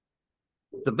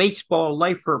The Baseball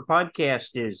Lifer podcast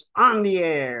is on the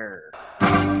air.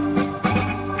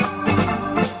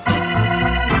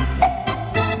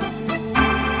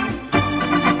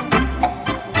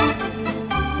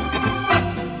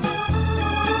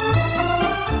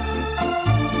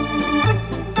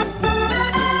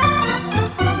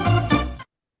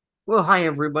 Well, hi,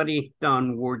 everybody.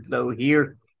 Don Wardlow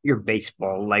here, your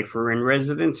baseball lifer in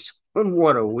residence. And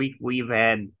what a week we've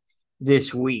had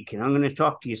this week. And I'm going to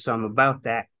talk to you some about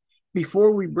that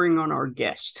before we bring on our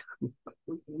guest,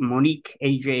 Monique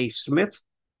A.J. Smith,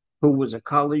 who was a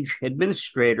college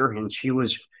administrator, and she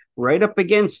was right up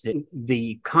against it.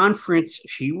 The conference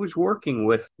she was working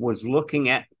with was looking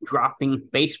at dropping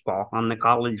baseball on the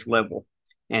college level.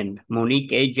 And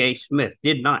Monique A.J. Smith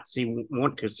did not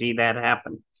want to see that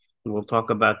happen. We'll talk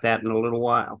about that in a little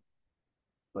while.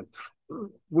 But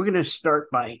we're going to start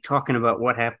by talking about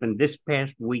what happened this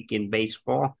past week in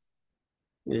baseball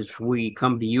as we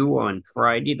come to you on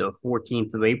Friday, the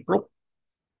 14th of April.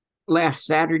 Last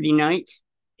Saturday night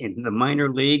in the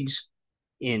minor leagues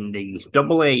in the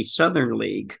AA Southern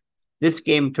League, this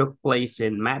game took place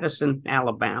in Madison,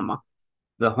 Alabama,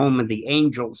 the home of the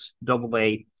Angels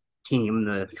AA team,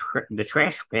 the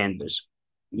Trash Pandas.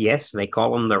 Yes, they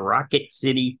call them the Rocket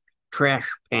City Trash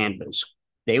Pandas.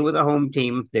 They were the home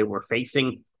team. They were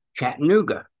facing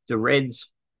Chattanooga, the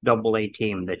Reds AA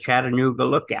team, the Chattanooga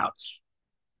Lookouts.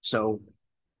 So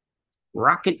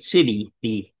Rocket City,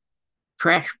 the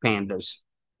Trash Pandas,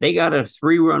 they got a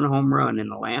 3-run home run in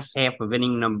the last half of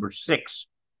inning number 6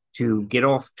 to get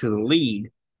off to the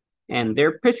lead. And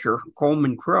their pitcher,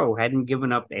 Coleman Crow, hadn't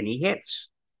given up any hits.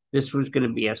 This was going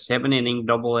to be a 7-inning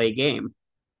AA game,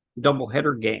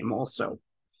 doubleheader game also.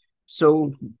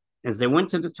 So as they went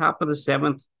to the top of the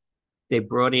 7th, they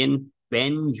brought in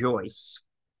Ben Joyce.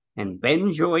 And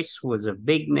Ben Joyce was a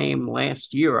big name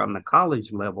last year on the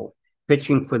college level,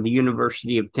 pitching for the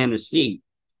University of Tennessee,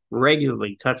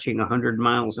 regularly touching 100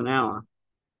 miles an hour.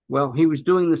 Well, he was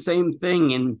doing the same thing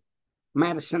in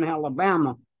Madison,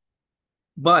 Alabama,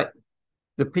 but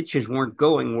the pitches weren't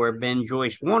going where Ben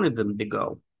Joyce wanted them to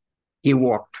go. He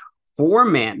walked 4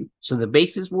 men, so the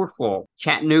bases were full.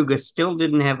 Chattanooga still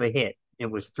didn't have a hit. It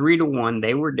was 3-1.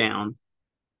 They were down.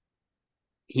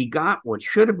 He got what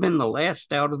should have been the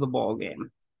last out of the ball game.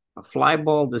 A fly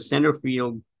ball to center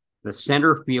field. The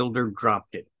center fielder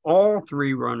dropped it. All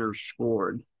 3 runners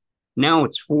scored. Now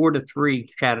it's 4-3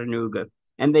 Chattanooga,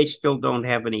 and they still don't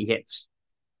have any hits.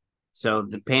 So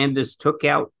the Pandas took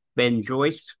out Ben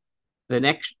Joyce. The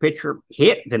next pitcher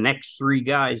hit the next 3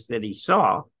 guys that he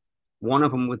saw, one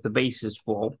of them with the bases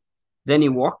full. Then he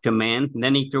walked a man, and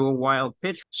then he threw a wild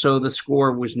pitch. So the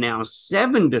score was now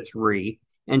 7-3,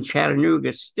 and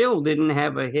Chattanooga still didn't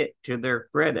have a hit to their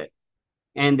credit.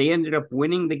 And they ended up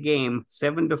winning the game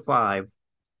 7-5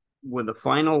 with a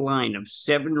final line of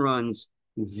 7 runs,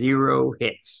 0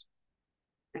 hits.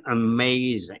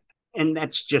 Amazing. And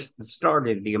that's just the start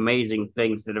of the amazing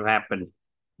things that have happened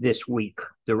this week.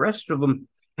 The rest of them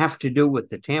have to do with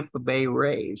the Tampa Bay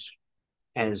Rays.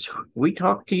 As we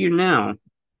talk to you now,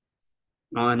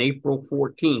 on April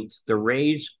 14th, the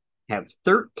Rays have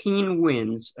 13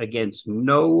 wins against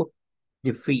no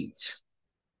defeats.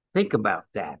 Think about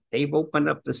that. They've opened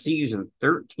up the season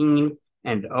 13-0.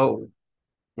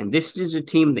 And this is a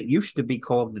team that used to be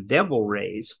called the Devil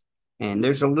Rays. And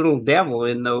there's a little devil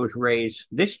in those Rays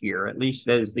this year, at least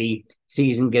as the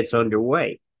season gets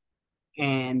underway.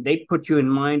 And they put you in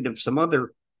mind of some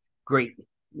other great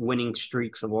winning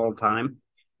streaks of all time.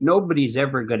 Nobody's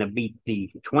ever going to beat the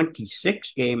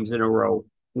 26 games in a row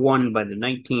won by the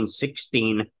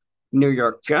 1916 New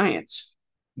York Giants.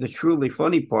 The truly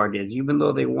funny part is, even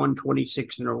though they won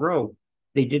 26 in a row,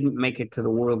 they didn't make it to the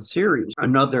World Series.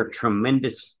 Another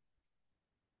tremendous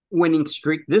winning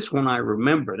streak. This one I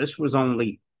remember. This was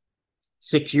only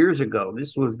 6 years ago.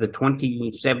 This was the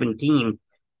 2017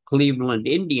 Cleveland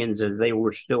Indians, as they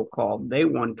were still called. They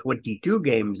won 22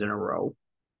 games in a row.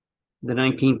 The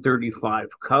 1935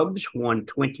 Cubs won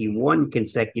 21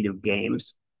 consecutive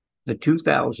games. The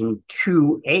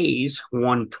 2002 A's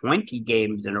won 20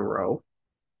 games in a row.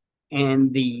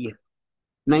 And the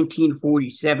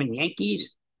 1947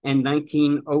 Yankees and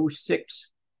 1906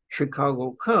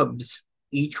 Chicago Cubs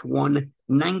each won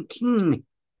 19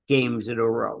 games in a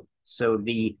row. So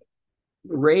the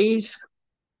Rays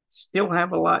still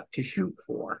have a lot to shoot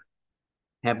for,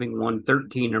 having won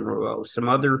 13 in a row. Some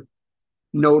other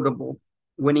notable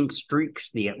winning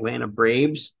streaks: the Atlanta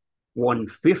Braves won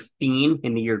 15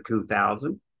 in the year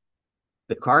 2000.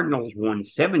 The Cardinals won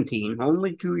 17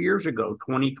 only 2 years ago,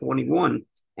 2021.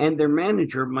 And their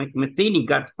manager, Mike Matheny,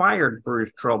 got fired for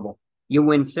his trouble. You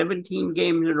win 17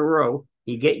 games in a row,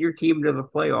 You get your team to the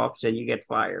playoffs and you get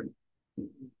fired.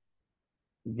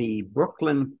 The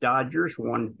Brooklyn Dodgers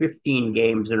won 15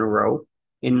 games in a row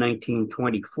in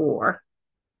 1924.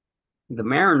 The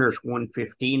Mariners won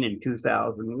 15 in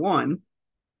 2001.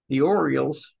 The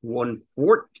Orioles won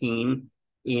 14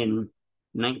 in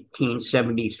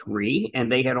 1973,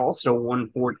 and they had also won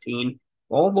 14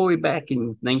 all the way back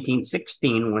in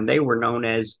 1916 when they were known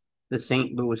as the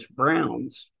St. Louis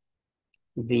Browns.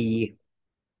 The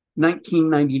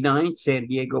 1999 San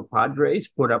Diego Padres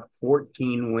put up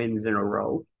 14 wins in a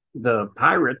row. The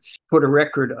Pirates put a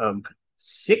record of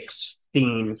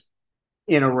 16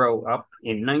 in a row up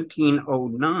in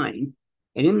 1909.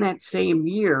 And in that same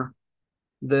year,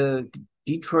 the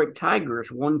Detroit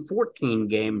Tigers won 14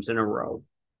 games in a row,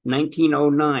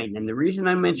 1909. And the reason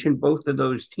I mentioned both of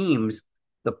those teams,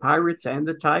 the Pirates and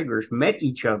the Tigers, met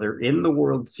each other in the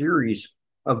World Series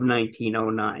of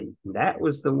 1909. That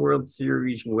was the World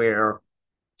Series where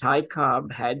Ty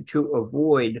Cobb had to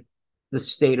avoid the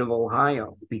state of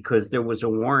Ohio because there was a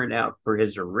warrant out for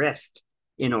his arrest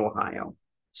in Ohio.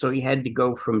 So he had to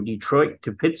go from Detroit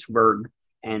to Pittsburgh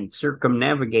and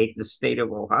circumnavigate the state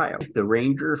of Ohio. The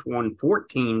Rangers won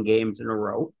 14 games in a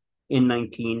row in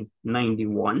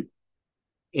 1991.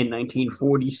 In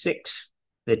 1946,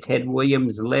 the Ted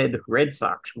Williams-led Red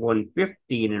Sox won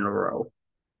 15 in a row.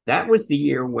 That was the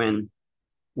year when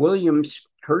Williams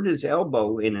hurt his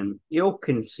elbow in an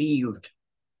ill-conceived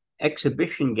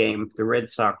exhibition game the Red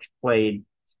Sox played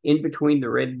in between the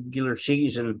regular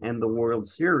season and the World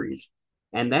Series.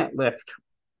 And that left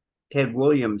Ted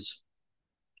Williams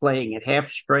playing at half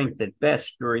strength at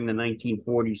best during the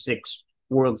 1946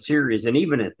 World Series. And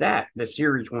even at that, the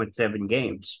series went 7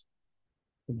 games.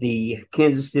 The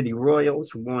Kansas City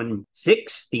Royals won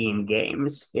 16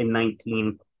 games in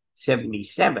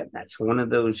 1977. That's one of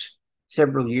those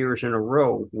several years in a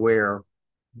row where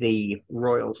the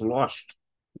Royals lost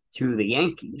to the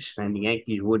Yankees, and the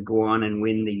Yankees would go on and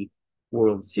win the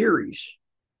World Series.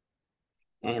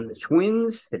 And the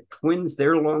Twins,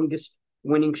 their longest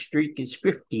winning streak is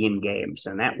 15 games,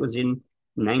 and that was in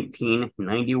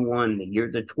 1991, the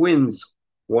year the Twins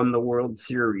won the World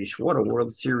Series. What a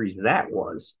World Series that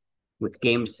was, with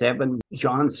Game 7,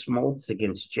 John Smoltz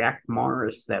against Jack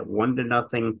Morris, that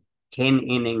 1-0,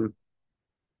 10-inning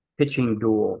pitching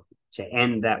duel to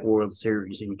end that World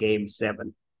Series in Game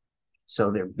 7.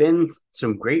 So there have been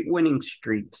some great winning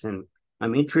streaks, and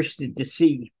I'm interested to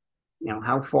see,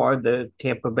 how far the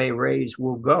Tampa Bay Rays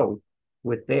will go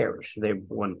with theirs. They've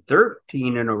won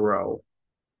 13 in a row.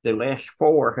 The last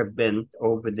 4 have been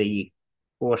over the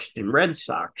Boston Red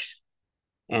Sox.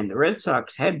 And the Red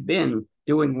Sox had been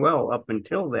doing well up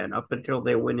until then, up until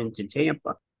they went into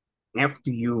Tampa. After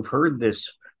you've heard this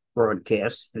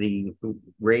broadcast, the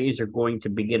Rays are going to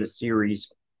begin a series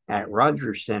at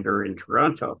Rogers Center in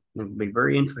Toronto. It'll be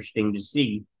very interesting to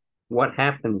see what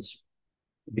happens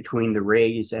between the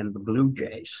Rays and the Blue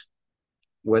Jays,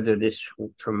 whether this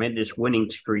tremendous winning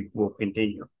streak will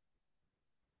continue.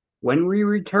 When we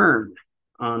return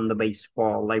on the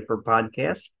Baseball Lifer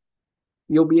podcast,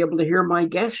 you'll be able to hear my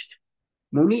guest,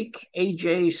 Monique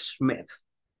A.J. Smith,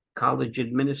 college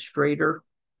administrator,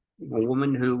 a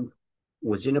woman who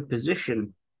was in a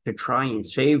position to try and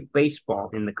save baseball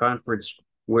in the conference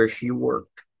where she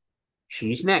worked.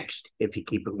 She's next, if you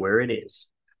keep it where it is.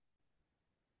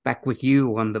 Back with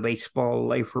you on the Baseball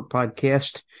Lifer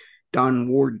podcast. Don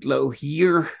Wardlow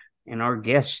here, and our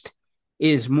guest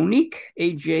is Monique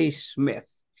A.J. Smith.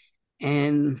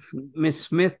 And Miss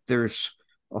Smith, there's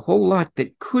a whole lot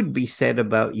that could be said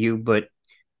about you, but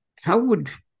how would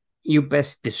you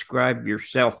best describe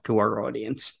yourself to our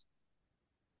audience?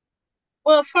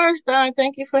 Well, first, Don,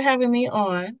 thank you for having me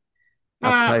on. A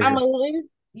I'm pleasure. a leader.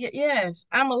 Yes,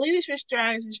 I'm a leadership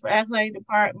strategist for athletic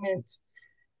departments,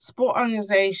 sport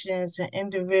organizations, and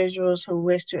individuals who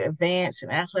wish to advance in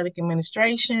athletic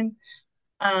administration.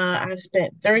 I've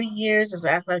spent 30 years as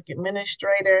an athletic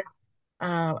administrator.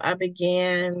 I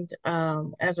began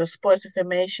as a sports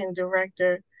information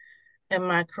director in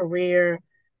my career.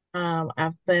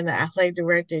 I've been an athletic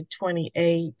director at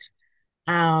 28.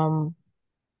 Um,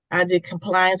 I did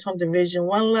compliance on Division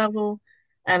 1 level,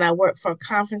 and I worked for a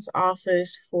conference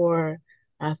office for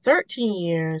 13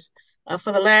 years.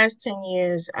 For the last 10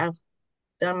 years, I've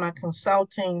done my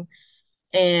consulting,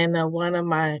 and one of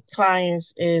my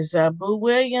clients is Boo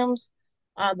Williams,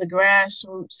 the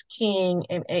grassroots king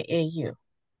in AAU.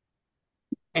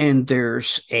 And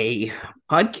there's a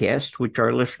podcast which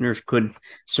our listeners could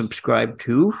subscribe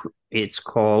to. It's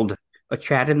called A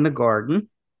Chat in the Garden.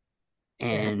 Yeah.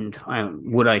 And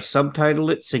would I subtitle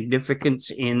it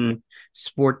Significance in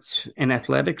Sports and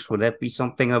Athletics? Would that be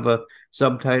something of a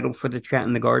subtitle for the Chat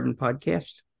in the Garden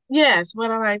podcast? Yes,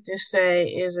 what I like to say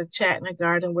is a chat in the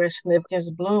garden where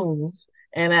significance blooms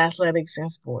in athletics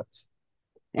and sports.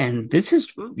 And this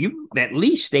is you at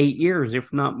least 8 years,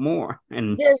 if not more.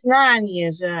 And Yes, 9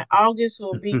 years. August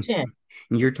will be 10.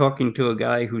 you're talking to a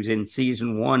guy who's in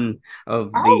season one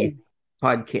of Oh, the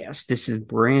podcast. This is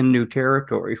brand new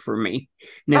territory for me. oh,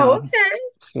 Now, okay.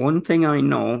 one thing I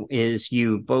know is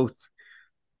you both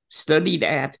studied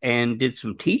at and did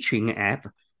some teaching at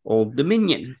Old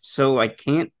Dominion. So I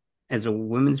can't, as a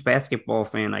women's basketball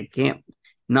fan, I can't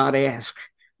not ask.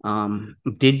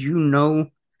 Did you know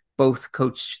both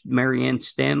Coach Marianne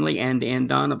Stanley and Ann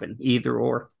Donovan, either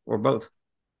or both?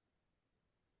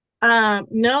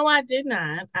 No, I did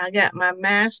not. I got my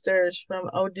master's from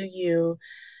ODU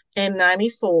in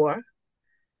 94.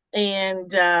 And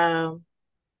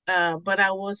but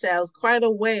I will say I was quite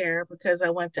aware because I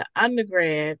went to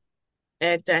undergrad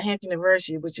at Hampton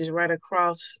University, which is right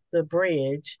across the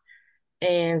bridge.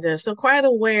 And so quite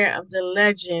aware of the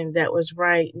legend that was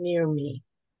right near me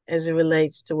as it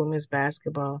relates to women's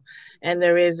basketball. And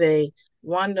there is a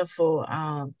wonderful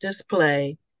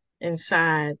display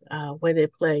inside where they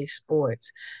play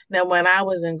sports. Now, when I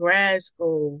was in grad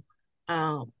school,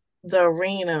 the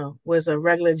arena was a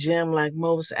regular gym like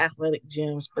most athletic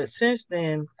gyms, but since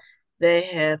then they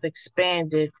have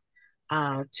expanded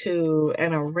to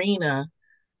an arena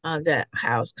that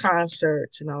house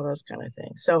concerts and all those kind of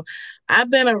things. So I've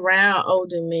been around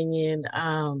Old Dominion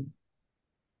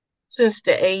since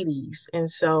the 80s. And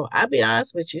so I'll be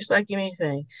honest with you, it's like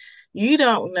anything. You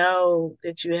don't know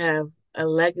that you have a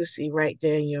legacy right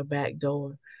there in your back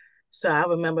door. So I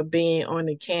remember being on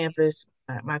the campus.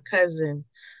 My cousin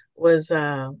was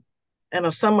in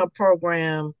a summer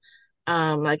program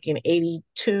like in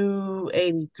 82,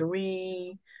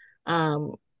 83,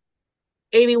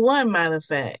 81, matter of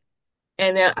fact.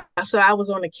 And so I was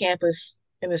on the campus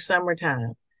in the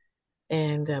summertime,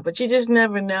 and but you just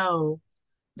never know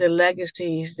the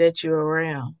legacies that you're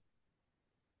around.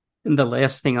 And the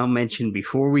last thing I'll mention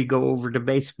before we go over to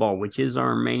baseball, which is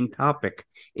our main topic,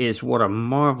 is what a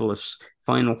marvelous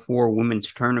Final Four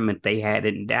women's tournament they had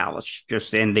in Dallas,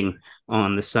 just ending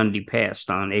on the Sunday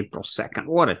past on April 2nd.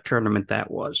 What a tournament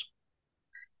that was.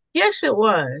 Yes, it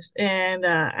was, and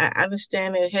I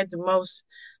understand it had the most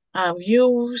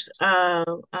views.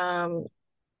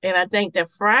 And I think the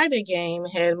Friday game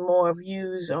had more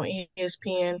views on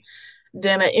ESPN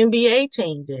than an NBA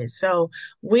team did. So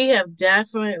we have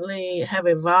definitely have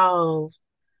evolved,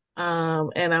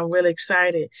 and I'm really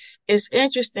excited. It's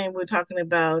interesting we're talking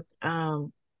about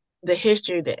the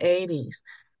history of the 80s.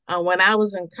 When I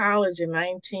was in college in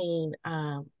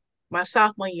my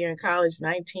sophomore year in college,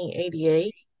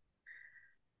 1988,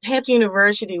 Hampton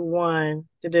University won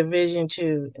the Division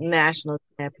II national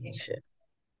championship.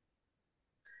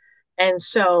 And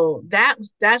so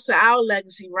that's our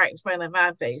legacy right in front of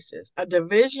our faces. A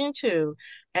Division II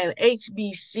and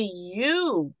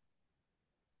HBCU,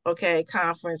 okay,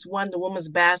 conference won the women's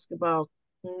basketball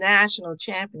national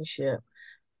championship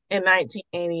in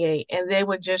 1988, and they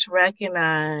were just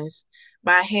recognized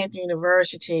by Hampton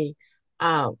University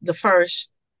the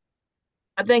first,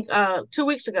 I think, 2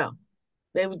 weeks ago.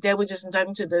 They were just inducted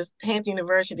into the Hampton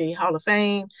University Hall of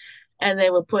Fame, and they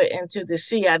were put into the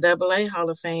CIAA Hall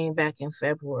of Fame back in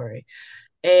February.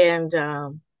 And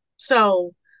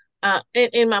so,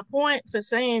 and my point for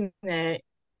saying that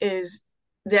is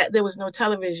that there was no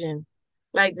television.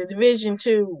 Like the Division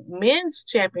II men's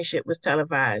championship was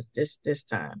televised this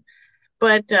time,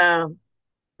 but the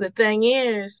thing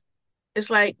is, it's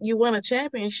like you won a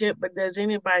championship, but does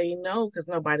anybody know? Because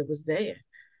nobody was there.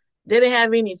 They didn't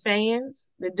have any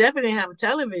fans. They definitely didn't have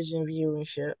television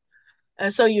viewership.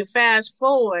 And so you fast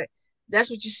forward, that's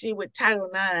what you see what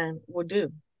Title IX will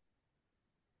do.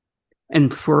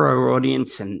 And for our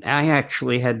audience, and I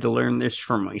actually had to learn this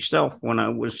for myself when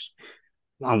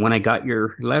I got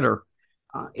your letter.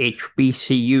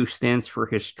 HBCU stands for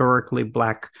Historically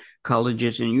Black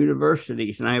Colleges and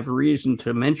Universities. And I have reason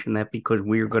to mention that because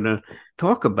we're going to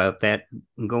talk about that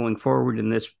going forward in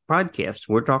this podcast.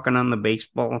 We're talking on the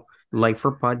Baseball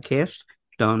Lifer podcast.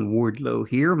 Don Wardlow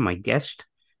here, my guest,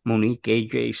 Monique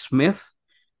A.J. Smith.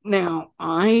 Now,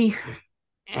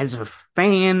 as a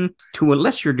fan, to a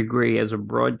lesser degree as a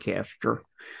broadcaster,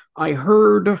 I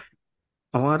heard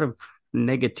a lot of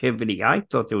negativity. I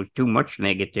thought there was too much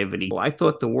negativity. I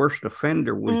thought the worst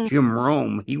offender was Mm. Jim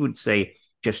Rome. He would say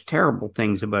just terrible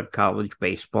things about college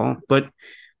baseball. But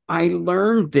I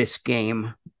learned this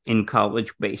game in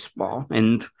college baseball.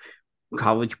 And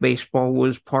college baseball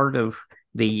was part of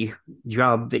the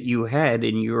job that you had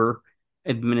in your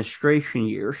administration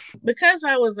years. Because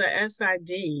I was a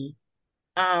SID,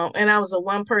 and I was a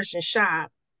one person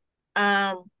shop,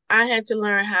 I had to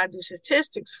learn how to do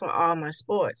statistics for all my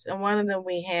sports. And one of them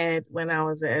we had when I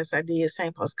was at SID at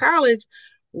St. Paul's College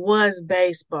was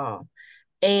baseball.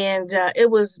 And it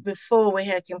was before we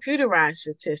had computerized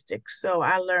statistics. So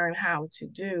I learned how to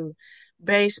do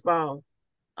baseball,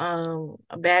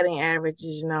 batting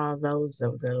averages and all those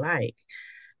of the like.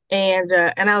 And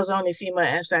I was the only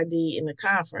female SID in the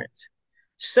conference.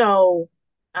 So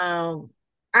um,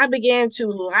 I began to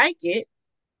like it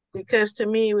because to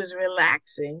me it was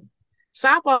relaxing.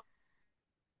 Softball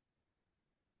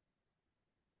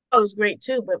was great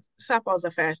too, but softball is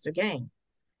a faster game.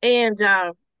 And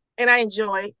and I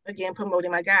enjoy again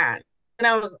promoting my guys. And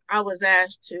I was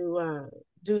asked to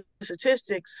do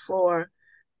statistics for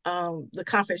the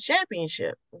conference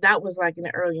championship. That was like in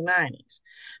the early 90s.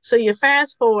 So you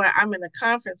fast forward, I'm in the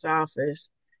conference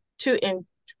office to in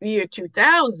year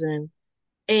 2000,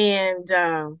 and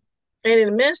in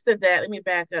the midst of that, let me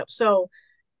back up. So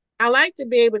I like to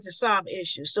be able to solve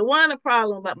issues. So one of the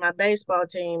problems about my baseball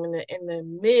team in the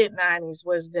mid '90s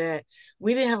was that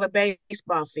we didn't have a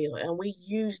baseball field, and we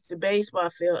used the baseball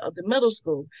field of the middle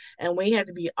school, and we had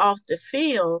to be off the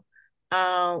field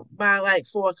by like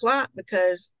 4 o'clock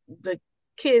because the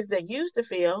kids that used the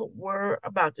field were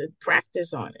about to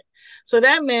practice on it. So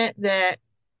that meant that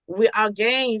our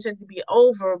games had to be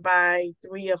over by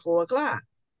 3 or 4 o'clock,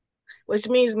 which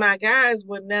means my guys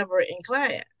were never in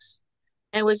class,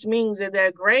 and which means that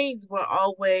their grades were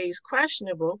always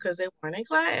questionable because they weren't in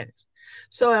class.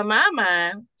 So in my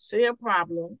mind, see a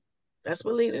problem, that's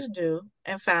what leaders do,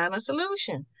 and find a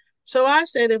solution. So I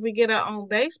said if we get our own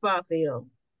baseball field,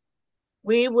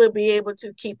 we would be able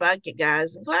to keep our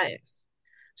guys in class.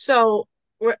 So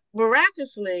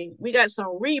miraculously, we got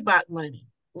some Reebok money.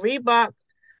 Reebok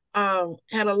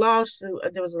had a lawsuit.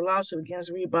 There was a lawsuit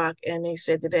against Reebok, and they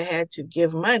said that they had to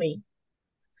give money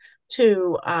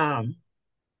to um,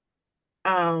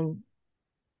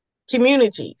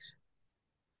 communities,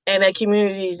 and that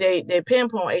communities they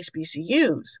pinpoint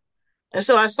HBCUs. And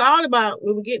so I saw it about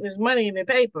we were getting this money in the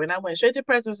paper, and I went straight to the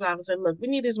president's office and said, "Look, we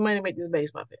need this money to make this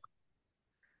baseball field."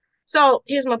 So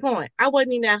here's my point: I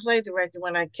wasn't even the athletic director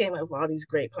when I came up with all these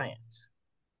great plans.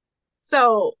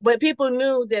 So, but people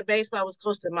knew that baseball was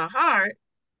close to my heart.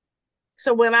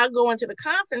 So when I go into the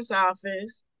conference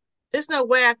office, there's no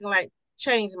way I can like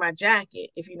change my jacket,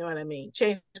 if you know what I mean,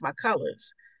 change my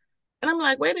colors. And I'm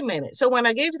like, wait a minute. So when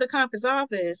I get to the conference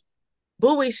office,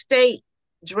 Bowie State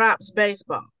drops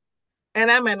baseball. And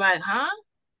I'm like, huh?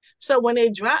 So when they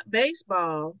dropped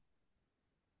baseball,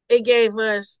 it gave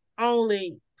us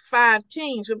only 5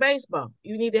 teams for baseball.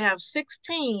 You need to have 6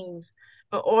 teams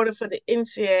in order for the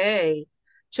NCAA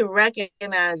to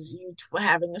recognize you for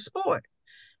having a sport.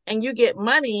 And you get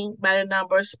money by the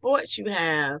number of sports you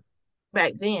have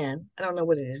back then. I don't know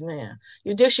what it is now.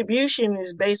 Your distribution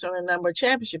is based on the number of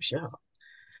championships you hold.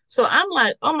 So I'm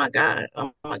like, oh my God,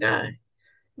 oh my God.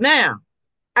 Now,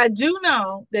 I do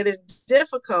know that it's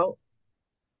difficult.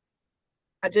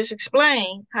 I just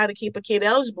explained how to keep a kid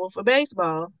eligible for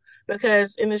baseball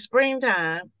because in the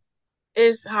springtime,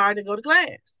 it's hard to go to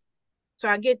class. So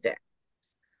I get that.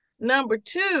 Number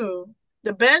two,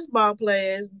 the best ball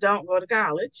players don't go to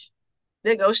college,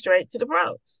 they go straight to the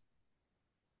pros.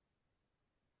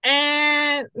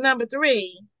 And number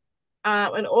three,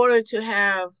 in order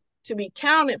to be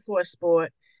counted for a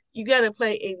sport, you got to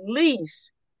play at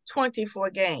least 24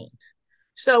 games.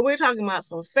 So we're talking about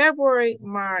from February,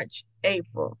 March,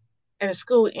 April, and the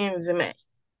school ends in May.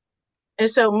 And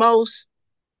so most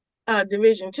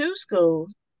Division II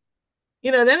schools,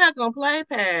 they're not going to play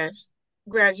past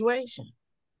graduation.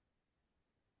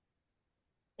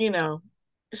 You know,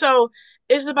 so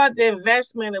it's about the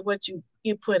investment of what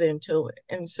you put into it.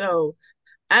 And so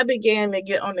I began to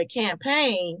get on the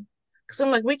campaign because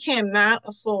I'm like, we cannot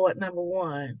afford, number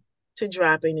one, to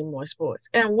drop any more sports.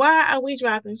 And why are we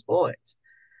dropping sports?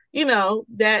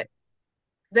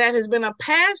 That has been a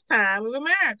pastime of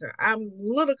America. I'm a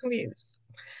little confused.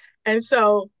 And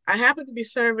so I happened to be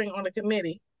serving on a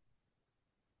committee,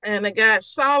 and the guy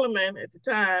Solomon at the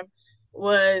time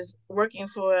was working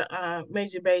for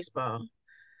Major Baseball.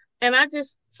 And I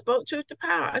just spoke truth to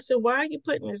power. I said, why are you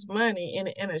putting this money in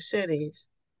the inner cities,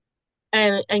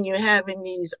 and you're having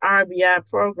these RBI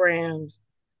programs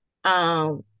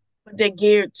um, that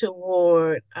geared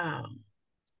toward um,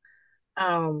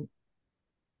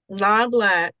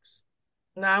 non-blacks,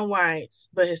 non-whites,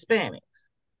 but Hispanics.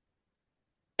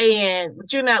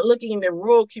 But you're not looking in the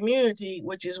rural community,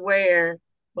 which is where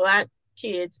black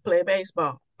kids play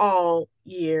baseball all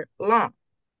year long.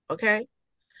 Okay.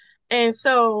 And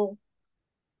so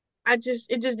it just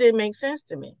didn't make sense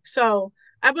to me. So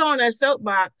I've been on that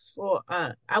soapbox for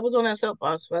I was on that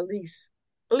soapbox for at least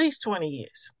 20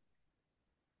 years.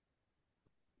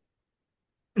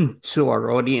 So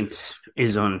our audience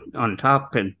is on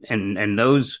top, and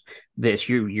those this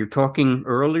you're talking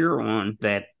earlier on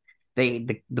that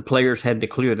the players had to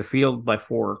clear the field by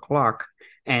 4 o'clock,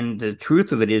 and the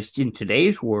truth of it is in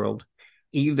today's world,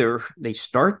 either they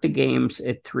start the games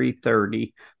at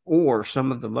 3:30, or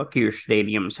some of the luckier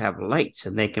stadiums have lights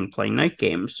and they can play night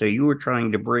games. So you were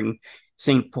trying to bring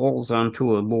St. Paul's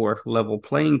onto a more level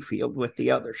playing field with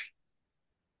the others.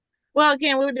 Well,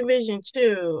 again, we were Division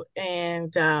 2,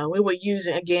 and we were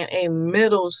using again a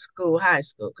middle school, high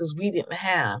school, because we didn't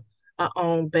have our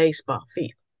own baseball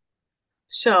field.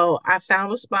 So I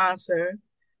found a sponsor,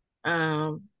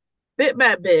 um, bit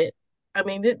by bit. I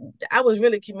mean, I was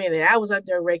really committed. I was out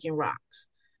there raking rocks,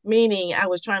 meaning I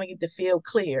was trying to get the field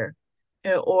clear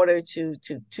in order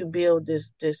to build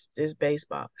this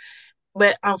baseball.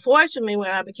 But unfortunately,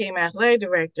 when I became athletic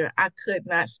director, I could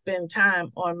not spend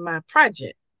time on my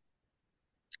project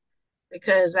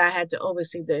because I had to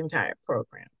oversee the entire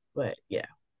program. But yeah.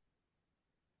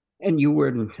 And you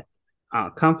were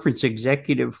conference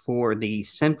executive for the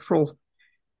Central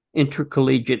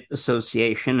Intercollegiate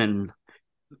Association,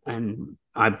 and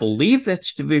I believe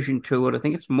that's Division 2, and I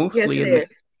think it's Yes, mostly it in the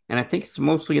is. and I think it's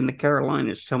mostly in the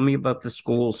Carolinas. Tell me about the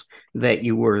schools that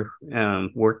you were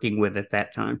working with at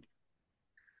that time.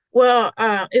 Well,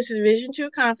 it's a Division 2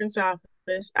 conference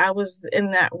office. I was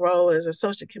in that role as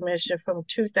associate commissioner from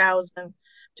 2000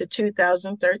 to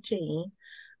 2013.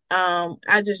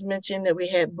 I just mentioned that we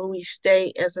had Bowie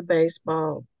State as a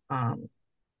baseball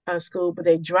school, but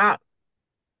they dropped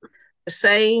the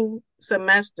same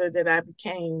semester that I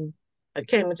came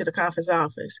into the conference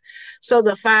office. So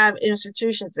the five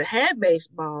institutions that had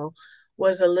baseball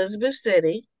was Elizabeth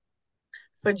City,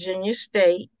 Virginia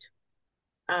State,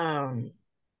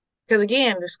 because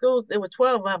again, the schools, there were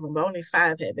 12 of them, but only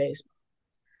five had baseball.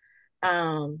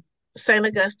 St.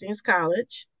 Augustine's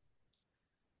College,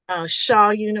 Shaw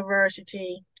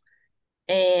University,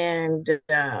 and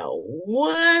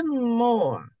one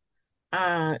more.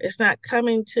 It's not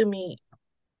coming to me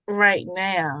right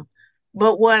now.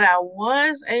 But what I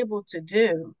was able to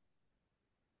do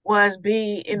was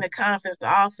be in the conference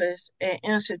office and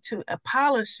institute a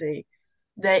policy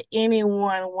that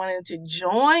anyone wanting to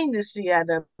join the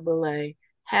CIAA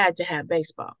had to have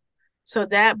baseball. So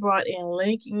that brought in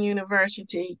Lincoln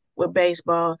University with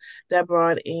baseball. That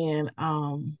brought in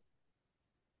uh,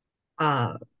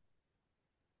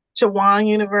 Chowan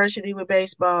University with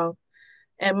baseball.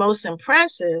 And most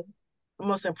impressively,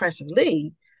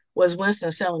 was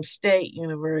Winston-Salem State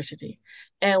University.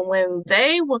 And when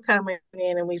they were coming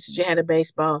in and we said you had a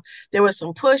baseball, there was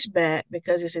some pushback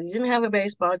because they said you didn't have a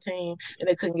baseball team and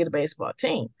they couldn't get a baseball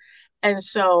team. And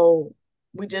so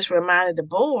we just reminded the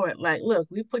board, like, look,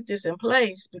 we put this in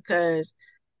place because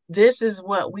this is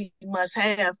what we must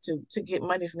have to get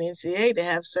money from the NCAA to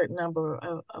have a certain number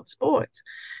of sports.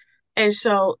 And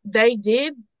so they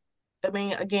did. I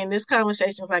mean, again, this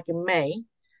conversation was like in May,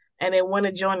 and they want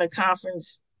to join the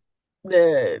conference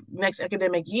the next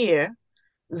academic year.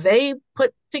 They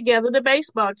put together the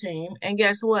baseball team, and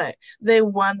guess what? They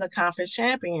won the conference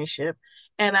championship,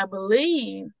 and I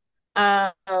believe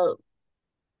uh,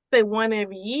 they won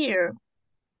every year,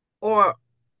 or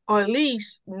or at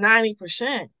least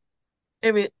 90%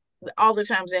 every all the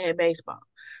times they had baseball.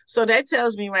 So that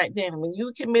tells me right then, when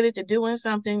you committed to doing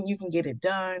something, you can get it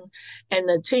done. And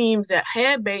the teams that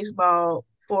had baseball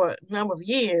for a number of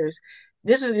years,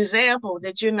 this is an example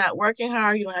that you're not working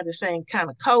hard. You don't have the same kind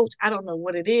of coach. I don't know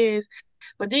what it is,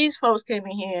 but these folks came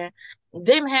in here,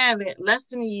 didn't have it less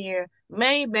than a year,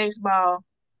 made baseball,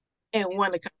 and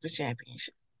won the conference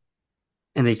championship.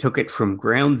 And they took it from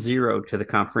ground zero to the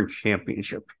conference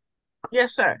championship.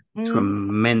 Yes, sir. Mm-hmm.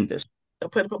 Tremendous. I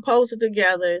put a proposal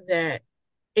together that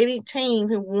any team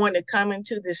who wanted to come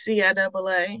into the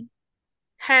CIAA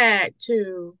had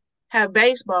to have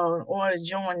baseball in order to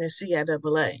join the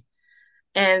CIAA.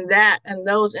 And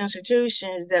those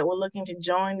institutions that were looking to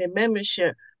join the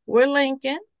membership were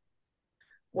Lincoln,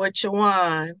 were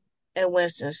Chowan, and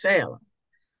Winston-Salem.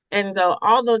 And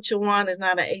although Chowan is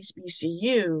not an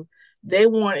HBCU, they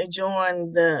wanted to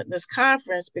join this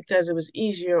conference because it was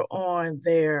easier on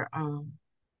their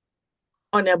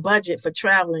budget for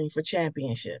traveling for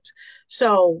championships.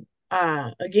 So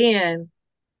again,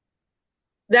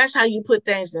 that's how you put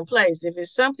things in place. If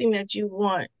it's something that you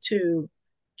want to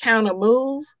counter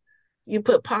move, you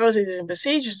put policies and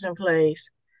procedures in place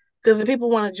because the people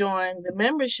want to join the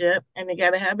membership and they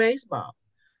got to have baseball.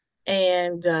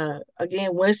 And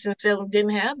again, Winston-Salem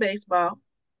didn't have baseball.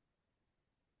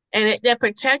 And that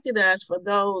protected us for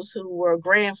those who were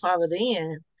grandfathered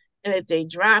in. And if they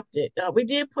dropped it, we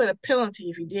did put a penalty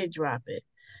if you did drop it.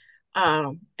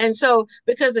 And so,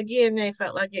 because again, they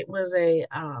felt like it was a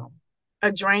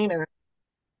drainer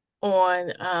on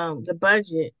the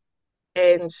budget.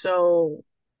 And so,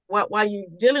 while you're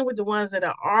dealing with the ones that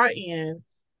are in,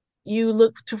 you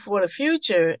look to for the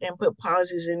future and put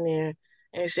policies in there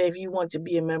and say, if you want to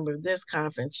be a member of this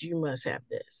conference, you must have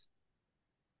this.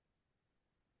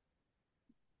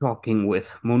 Talking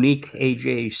with Monique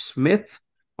A.J. Smith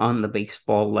on the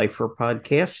Baseball Lifer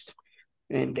podcast.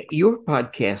 And your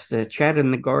podcast, Chat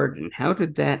in the Garden, how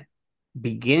did that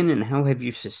begin and how have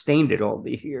you sustained it all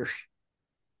these years?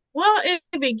 Well, it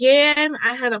began,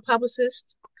 I had a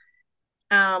publicist.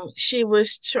 She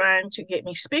was trying to get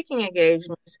me speaking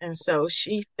engagements. And so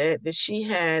she said that she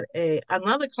had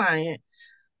another client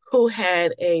who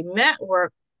had a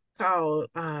network called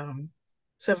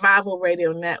Survival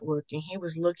Radio Network, and he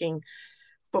was looking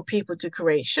for people to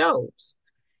create shows.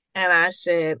 And I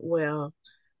said, well,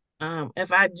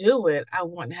 if I do it, I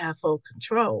want to have full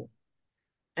control,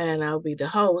 and I'll be the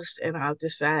host, and I'll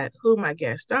decide who my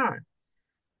guests are.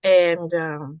 And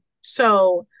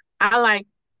so I like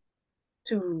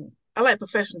I like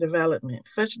professional development.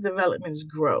 Professional development is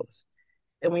growth,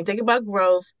 and when you think about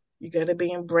growth, you got to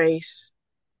be embraced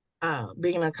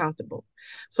being uncomfortable.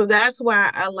 So that's why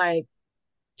I like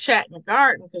chat in the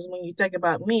garden, because when you think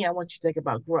about me, I want you to think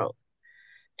about growth.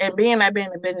 And being I've been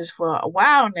in the business for a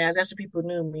while now, that's what people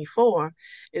knew me for,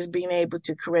 is being able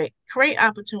to create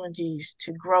opportunities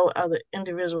to grow other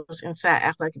individuals inside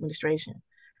athletic administration.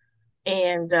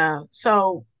 And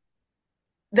so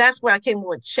that's where I came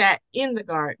with chat in the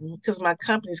garden, because my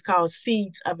company is called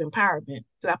Seeds of Empowerment.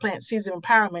 Because I plant seeds of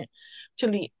empowerment to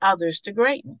lead others to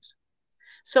greatness.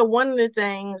 So one of the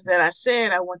things that I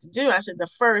said I want to do, I said the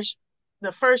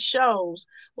first shows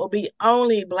will be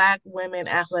only Black women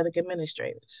athletic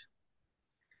administrators.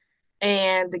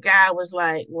 And the guy was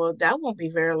like, well, that won't be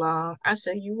very long. I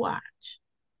said, you watch.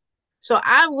 So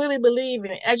I really believe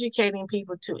in educating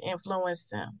people to influence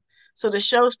them. So the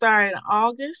show started in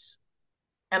August,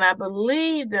 and I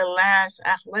believe the last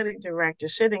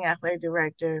sitting athletic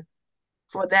director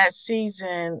for that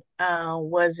season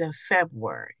was in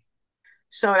February.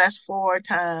 So that's 4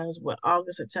 times with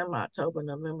August, September, October,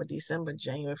 November, December,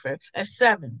 January, February. That's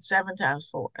seven times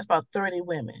four. That's about 30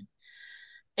 women.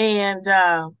 And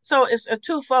so it's a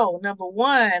twofold. Number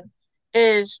one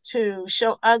is to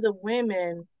show other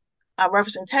women a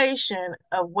representation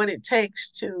of what it takes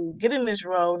to get in this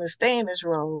role and stay in this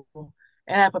role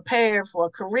and have prepared for a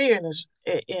career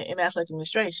in athletic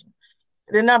administration.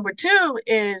 The number two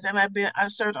is, and I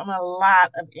served on a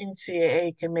lot of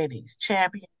NCAA committees,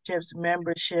 championships,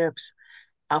 memberships,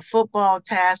 a football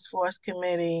task force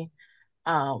committee,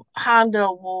 Honda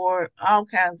Award, all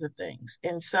kinds of things.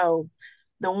 And so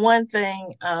the one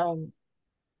thing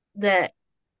that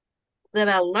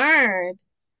I learned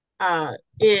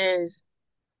is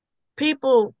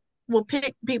people will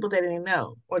pick people that they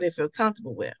know or they feel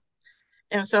comfortable with.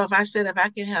 And so if I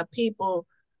can have people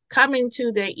coming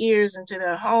to their ears and to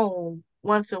their home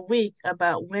once a week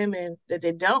about women that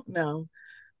they don't know,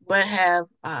 but have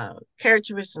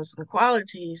characteristics and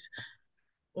qualities,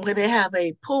 when they have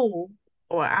a pool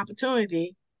or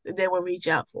opportunity that they will reach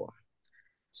out for.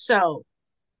 So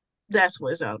that's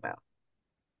what it's all about.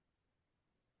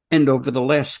 And over the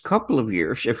last couple of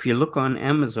years, if you look on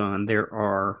Amazon, there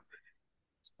are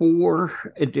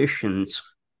four editions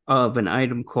of an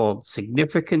item called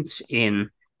Significance in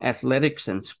Athletics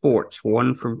and Sports,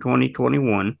 one from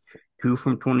 2021, two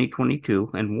from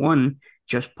 2022, and one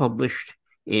just published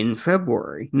in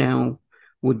February. Now,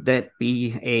 would that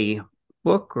be a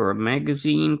book or a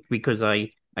magazine? Because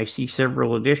I see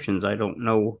several editions. I don't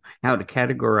know how to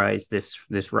categorize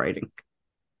this writing.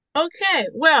 Okay,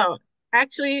 well,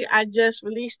 actually, I just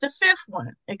released the fifth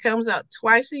one. It comes out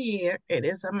twice a year. It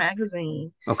is a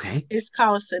magazine. Okay. It's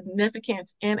called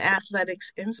Significance in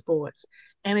Athletics and Sports,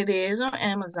 and it is on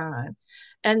Amazon.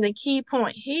 And the key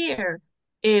point here,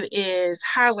 it is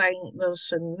highlighting the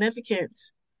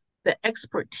significance, the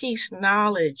expertise,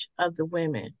 knowledge of the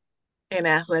women in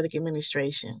athletic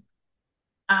administration.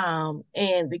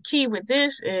 And the key with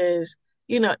this is,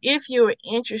 if you're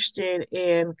interested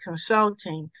in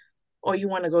consulting or you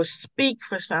want to go speak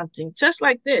for something, just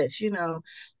like this,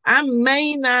 I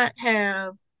may not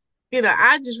have,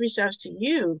 I just reached out to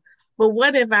you, but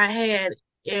what if I had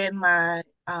in my,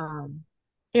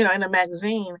 in a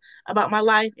magazine about my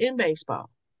life in baseball?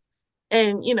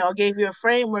 and gave you a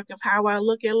framework of how I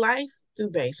look at life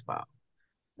through baseball,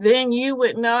 then you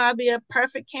would know I'd be a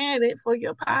perfect candidate for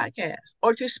your podcast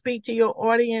or to speak to your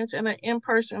audience in an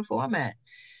in-person format.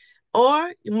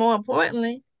 Or more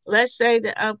importantly, let's say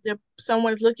that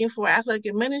someone is looking for an athletic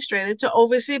administrator to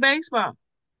oversee baseball.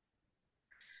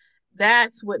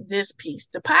 That's what this piece.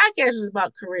 The podcast is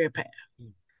about career path.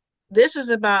 This is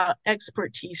about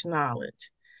expertise knowledge.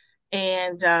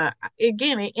 And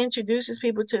again, it introduces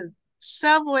people to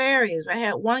several areas. I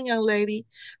had one young lady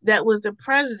that was the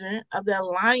president of the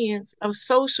Alliance of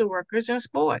Social Workers in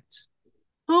Sports.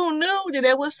 Who knew that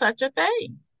there was such a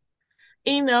thing?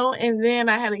 And then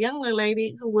I had a younger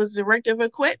lady who was director of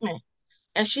equipment,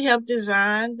 and she helped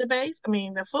design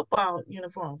the football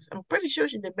uniforms. I'm pretty sure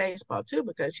she did baseball too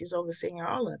because she's overseeing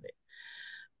all of it.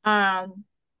 Um,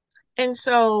 and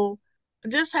so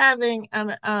just having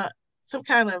some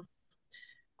kind of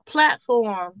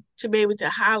platform to be able to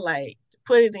highlight,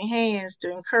 put it in hands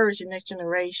to encourage the next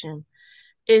generation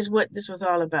is what this was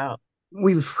all about.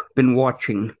 We've been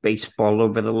watching baseball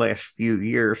over the last few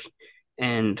years,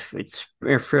 and it's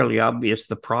fairly obvious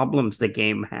the problems the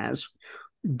game has.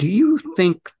 Do you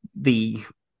think the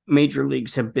major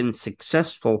leagues have been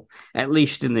successful, at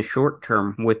least in the short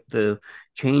term, with the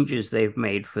changes they've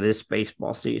made for this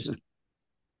baseball season?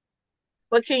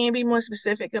 But can you be more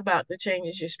specific about the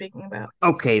changes you're speaking about?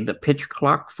 Okay, the pitch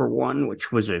clock for one, which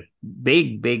was a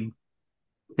big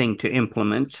thing to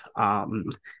implement.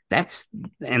 That's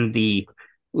and the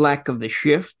lack of the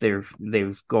shift.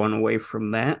 They've gone away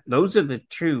from that. Those are the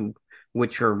two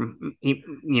which are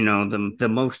the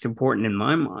most important in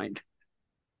my mind.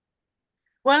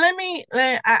 Well,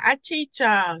 I teach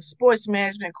sports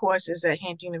management courses at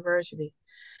Hampton University,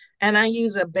 and I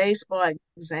use a baseball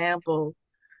example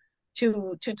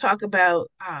to talk about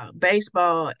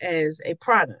baseball as a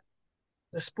product,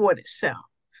 the sport itself.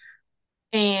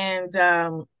 And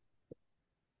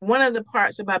one of the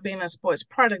parts about being a sports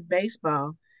product,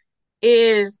 baseball,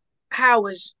 is how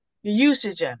is the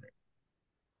usage of it.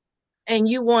 And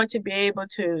you want to be able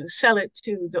to sell it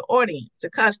to the audience, the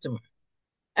customer.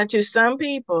 And to some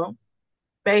people,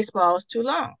 baseball is too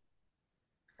long.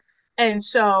 And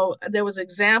so there was an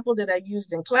example that I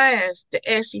used in class. The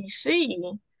SEC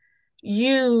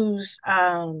use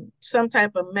some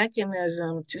type of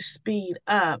mechanism to speed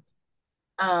up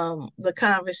the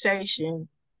conversation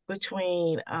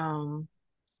between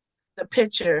the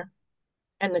pitcher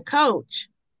and the coach.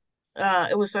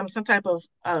 It was some type of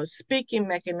speaking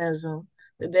mechanism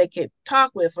that they could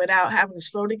talk with without having to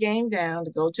slow the game down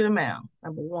to go to the mound,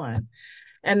 number one.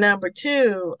 And number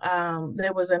two,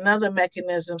 there was another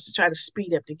mechanism to try to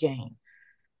speed up the game.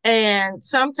 And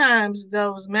sometimes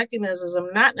those mechanisms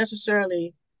are not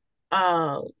necessarily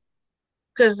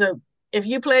because if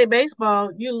you play baseball,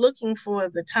 you're looking for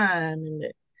the time,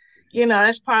 and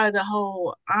that's part of the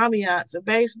whole ambiance of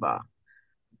baseball.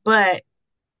 But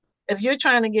if you're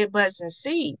trying to get butts and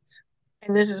seats,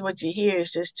 and this is what you hear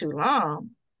is just too long,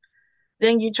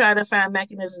 then you try to find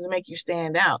mechanisms to make you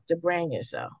stand out, to brand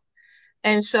yourself.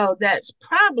 And so that's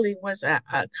probably what's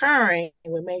occurring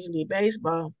with Major League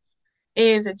Baseball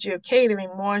is that you're catering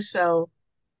more so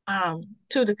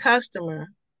to the customer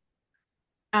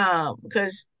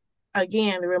because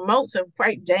again, the remotes are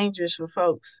quite dangerous for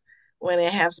folks when they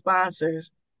have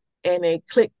sponsors and they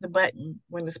click the button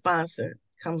when the sponsor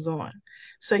comes on.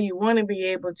 So you want to be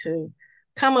able to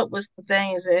come up with some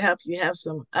things that help you have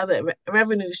some other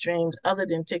revenue streams other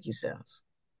than ticket sales.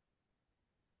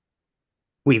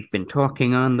 We've been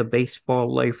talking on the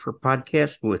Baseball Lifer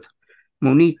podcast with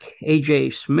Monique A.J.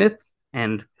 Smith,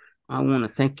 and I want to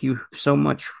thank you so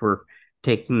much for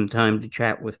taking the time to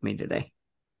chat with me today.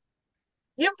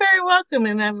 You're very welcome,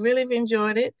 and I've really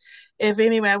enjoyed it. If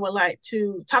anybody would like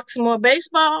to talk some more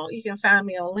baseball, you can find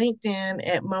me on LinkedIn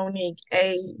at Monique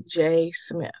A.J.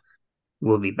 Smith.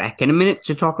 We'll be back in a minute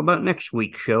to talk about next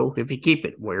week's show if you keep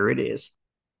it where it is.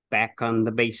 Back on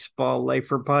the Baseball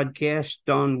Lifer podcast,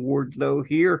 Don Wardlow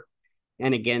here.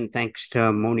 And again, thanks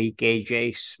to Monique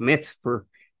A.J. Smith for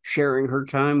sharing her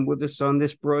time with us on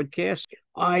this broadcast.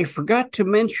 I forgot to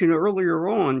mention earlier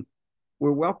on,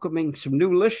 we're welcoming some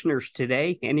new listeners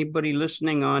today. Anybody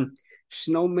listening on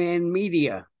Snowman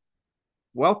Media,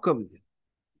 welcome.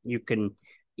 You can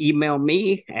email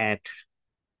me at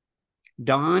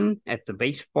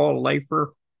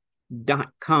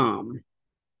don@thebaseballlifer.com.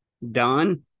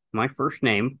 Don, my first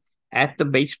name, at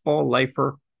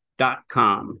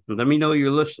thebaseballlifer.com. Let me know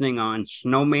you're listening on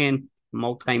Snowman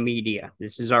Multimedia.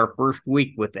 This is our first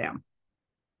week with them.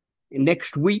 And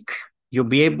next week, you'll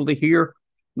be able to hear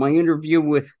my interview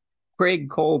with Craig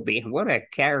Colby. What a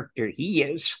character he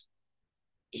is.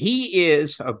 He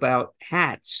is about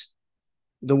hats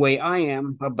the way I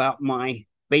am about my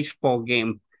baseball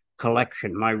game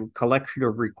collection, my collection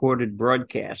of recorded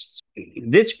broadcasts.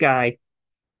 This guy,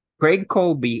 Craig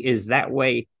Colby, is that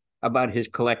way about his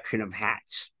collection of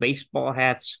hats, baseball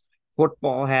hats,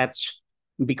 football hats,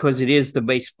 because it is the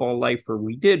baseball lifer.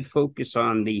 We did focus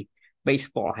on the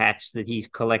baseball hats that he's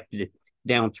collected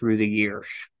down through the years.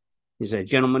 He's a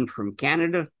gentleman from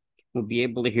Canada. We'll be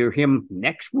able to hear him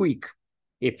next week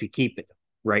if you keep it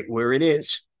right where it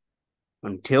is.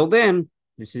 Until then,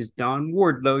 this is Don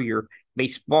Wardlow, your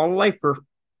baseball lifer.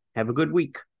 Have a good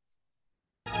week.